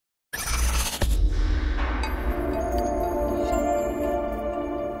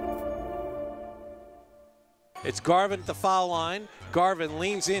It's Garvin at the foul line. Garvin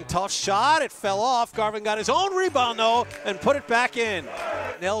leans in, tough shot, it fell off. Garvin got his own rebound though and put it back in.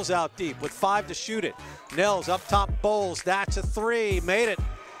 Nels out deep with 5 to shoot it. Nels up top, Bowles, that's a 3, made it.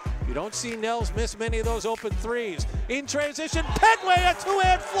 You don't see Nels miss many of those open threes. In transition, Pettway, a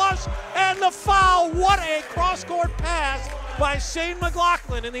two-hand flush, and the foul. What a cross-court pass by Shane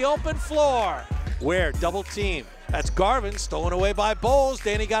McLaughlin in the open floor. Ware, double team. That's Garvin, stolen away by Bowles.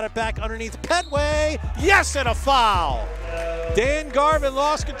 Danny got it back underneath Pettway. Yes, and a foul. Dan Garvin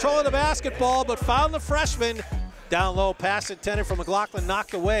lost control of the basketball, but found the freshman. Down low, pass intended for McLaughlin,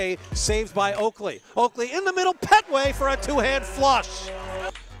 knocked away, saved by Oakley. Oakley in the middle, Pettway for a two-hand flush.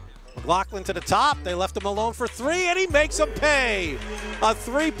 McLaughlin to the top, they left him alone for 3, and he makes them pay. A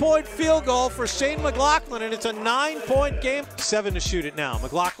 3-point field goal for Shane McLaughlin, and it's a 9-point game. 7 to shoot it now.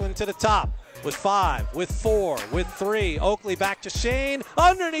 McLaughlin to the top with 5, with 4, with 3. Oakley back to Shane,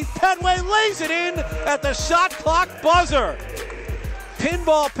 underneath Pettway, lays it in at the shot clock buzzer.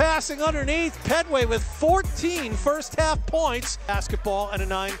 Pinball passing underneath, Pettway with 14 first half points. Basketball and a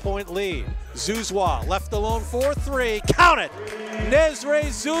 9-point lead. Zuzwa left alone for 3, count it! Nezre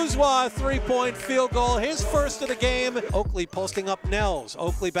Zuzwa, 3-point field goal, his first of the game. Oakley posting up Nels.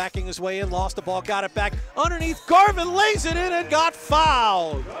 Oakley backing his way in, lost the ball, got it back underneath. Garvin lays it in and got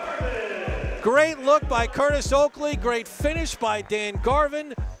fouled. Great look by Curtis Oakley, great finish by Dan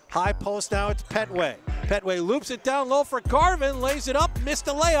Garvin. High post now, it's Pettway. Pettway loops it down low for Garvin, lays it up, missed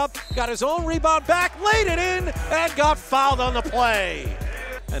a layup, got his own rebound back, laid it in, and got fouled on the play.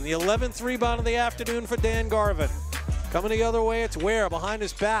 And the 11th rebound of the afternoon for Dan Garvin. Coming the other way, it's Ware behind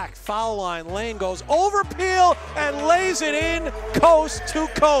his back. Foul line, Lane goes over Peel and lays it in coast to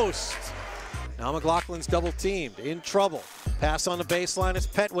coast. Now McLaughlin's double teamed, in trouble. Pass on the baseline, it's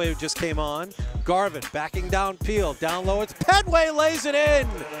Pettway who just came on. Garvin backing down Peel, down low, it's Pettway, lays it in.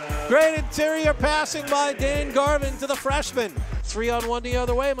 Great interior passing by Dan Garvin to the freshman. 3-on-1 the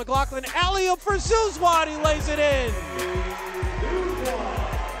other way, McLaughlin alley-oop for Zuzwa, he lays it in.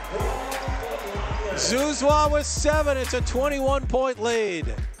 Zuzwa with 7, it's a 21-point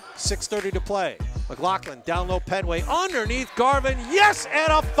lead. 6:30 to play. McLaughlin down low, Pettway underneath Garvin, yes,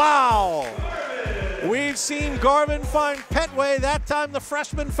 and a foul. We've seen Garvin find Pettway. That time the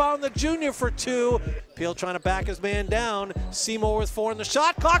freshman found the junior for 2. Peel trying to back his man down. Seymour with 4 in the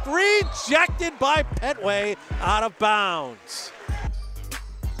shot clock. Rejected by Pettway, out of bounds.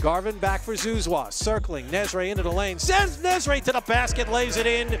 Garvin back for Zuzwa, circling, Nezre into the lane. Sends Nezre to the basket, lays it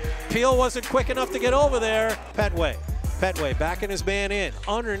in. Peel wasn't quick enough to get over there. Pettway backing his man in.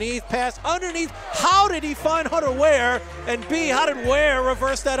 Underneath, pass underneath. How did he find Hunter Ware? And B, how did Ware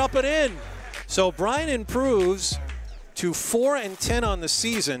reverse that up and in? So Bryant improves to 4-10 on the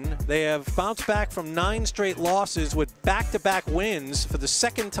season. They have bounced back from 9 straight losses with back-to-back wins for the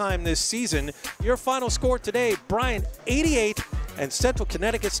second time this season. Your final score today, Bryant 88 and Central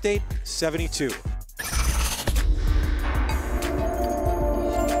Connecticut State 72.